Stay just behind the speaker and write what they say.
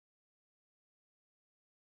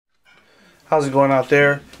How's it going out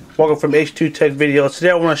there? Welcome from H2TechVideos. Today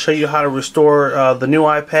I want to show you how to restore the new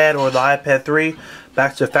iPad or the iPad 3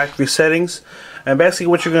 back to factory settings. And basically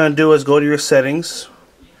what you're going to do is go to your settings,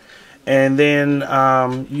 and then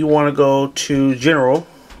you want to go to General,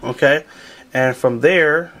 okay? And from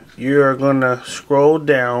there you're going to scroll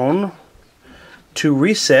down to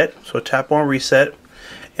Reset, so tap on Reset.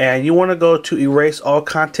 And you want to go to erase all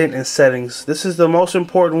content and settings. This is the most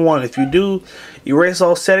important one. If you do erase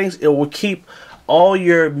all settings, it will keep all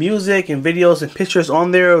your music and videos and pictures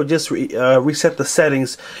on there. It will just reset the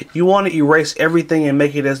settings. You want to erase everything and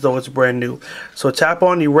make it as though it's brand new. So tap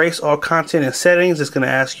on erase all content and settings. It's going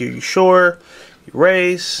to ask you, you sure?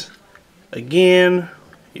 Erase. Again.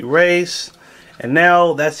 Erase. And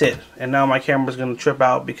now that's it. And now my camera's going to trip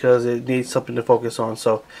out because it needs something to focus on.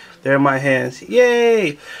 So there are my hands.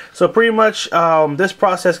 Yay! So pretty much this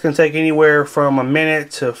process can take anywhere from a minute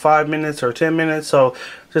to 5 minutes or 10 minutes. So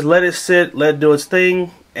just let it sit, let it do its thing,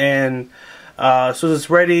 and as soon as it's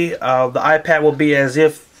ready, the iPad will be as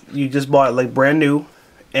if you just bought it like brand new,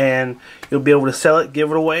 and you'll be able to sell it, give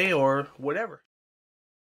it away, or whatever.